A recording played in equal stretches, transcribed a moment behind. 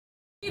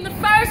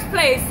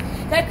place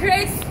that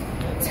creates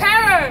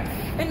terror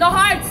in the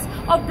hearts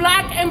of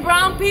black and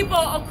brown people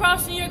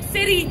across New York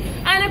City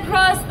and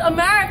across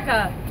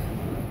America.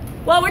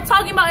 What we're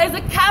talking about is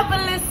a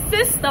capitalist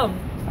system.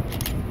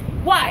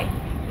 Why?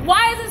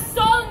 Why is it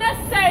so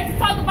necessary to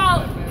talk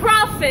about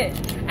profit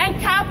and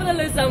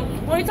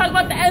capitalism when we talk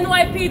about the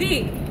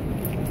NYPD?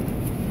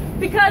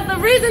 Because the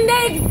reason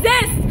they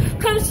exist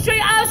comes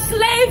straight out of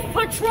slave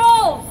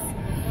patrols.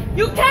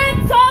 You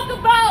can't talk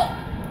about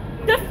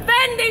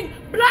defending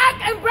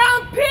black and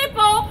brown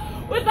people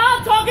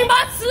without talking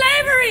about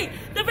slavery.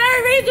 The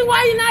very reason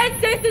why the United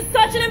States is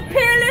such an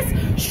imperialist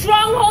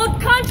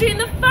stronghold country in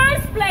the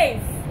first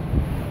place.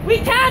 We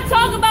can't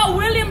talk about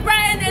William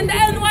Bratton and the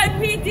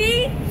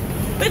NYPD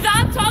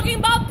without talking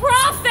about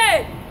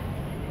profit.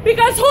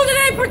 Because who do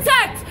they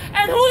protect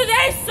and who do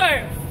they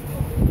serve?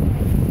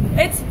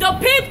 It's the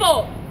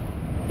people,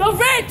 the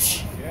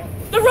rich,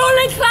 the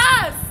ruling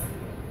class.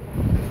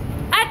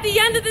 At the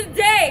end of the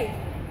day,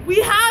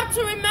 we have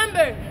to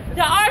remember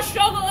that our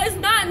struggle is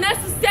not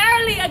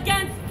necessarily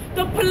against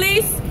the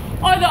police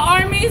or the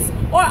armies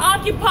or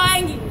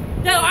occupying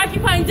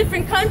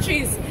different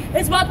countries.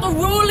 It's about the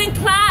ruling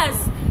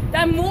class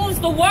that moves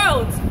the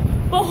world.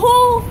 But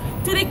who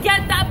do they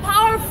get that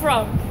power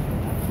from?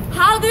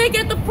 How do they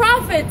get the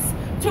profits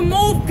to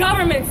move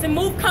governments and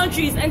move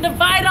countries and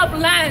divide up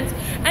lands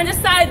and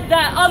decide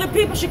that other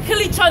people should kill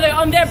each other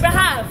on their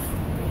behalf?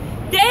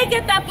 They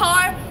get that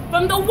power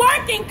from the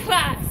working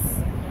class.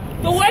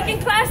 The working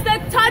class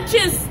that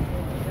touches,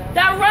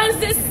 that runs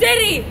this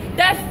city,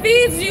 that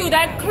feeds you,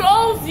 that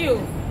clothes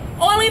you.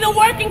 Only the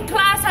working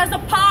class has the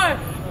power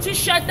to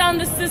shut down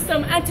the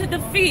system and to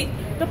defeat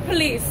the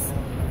police.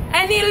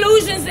 Any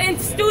illusions in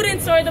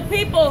students or the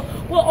people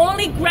will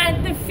only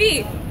grant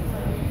defeat.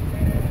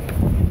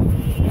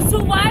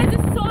 So why is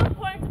it so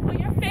important to put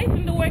your faith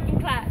in the working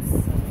class?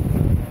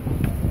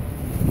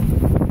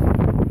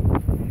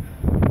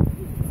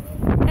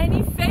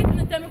 Any faith in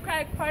the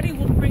Democratic Party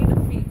will bring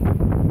defeat.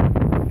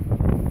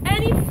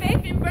 Any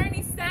faith in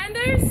Bernie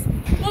Sanders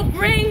will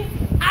bring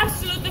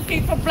absolute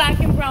defeat for black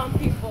and brown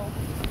people.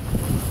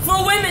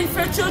 For women,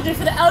 for children,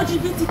 for the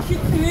LGBTQ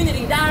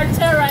community that are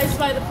terrorized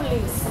by the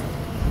police.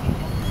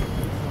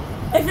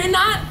 If you're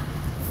not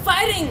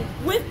fighting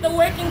with the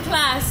working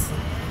class,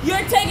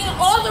 you're taking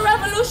all the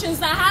revolutions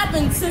that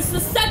happened since the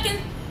second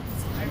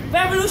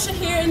revolution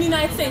here in the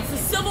United States, the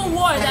Civil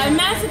War that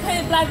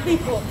emancipated black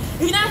people.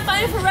 If you're not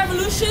fighting for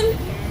revolution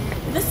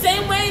the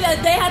same way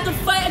that they had to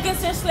fight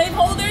against their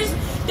slaveholders,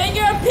 then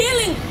you're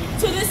appealing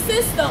to this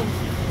system.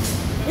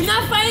 If you're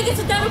not fighting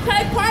against the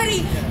Democratic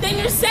Party, then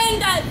you're saying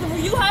that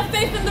you have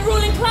faith in the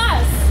ruling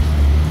class.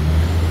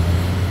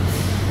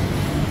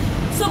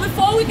 So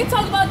before we can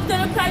talk about the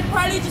Democratic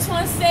Party, I just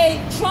want to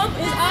say Trump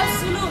is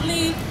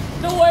absolutely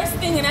the worst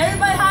thing, and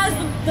everybody has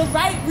the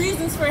right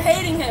reasons for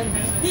hating him.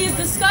 He is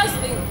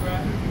disgusting.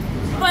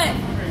 But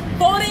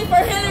voting for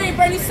Hillary,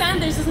 Bernie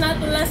Sanders is not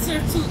the lesser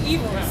of two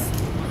evils.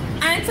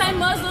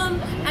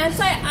 Anti-Muslim,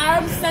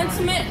 anti-Arab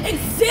sentiment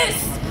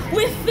exists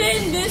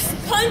within this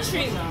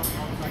country.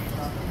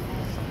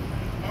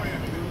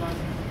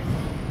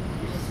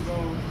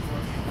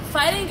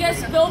 Fighting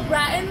against Bill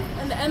Bratton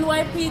and the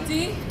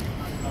NYPD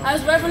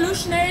as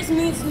revolutionaries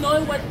means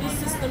knowing what this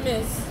system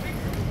is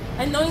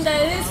and knowing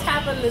that it is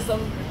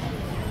capitalism.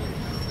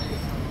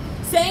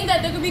 Saying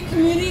that there could be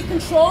community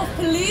control of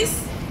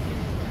police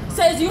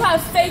says you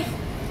have faith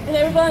in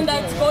everyone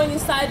that's going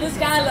inside this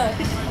gala,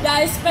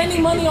 that is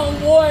spending money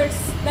on wars,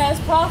 that is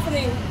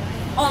profiting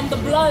on the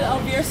blood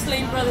of your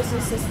slave brothers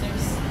and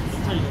sisters.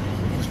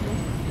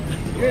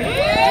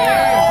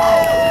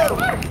 Yeah.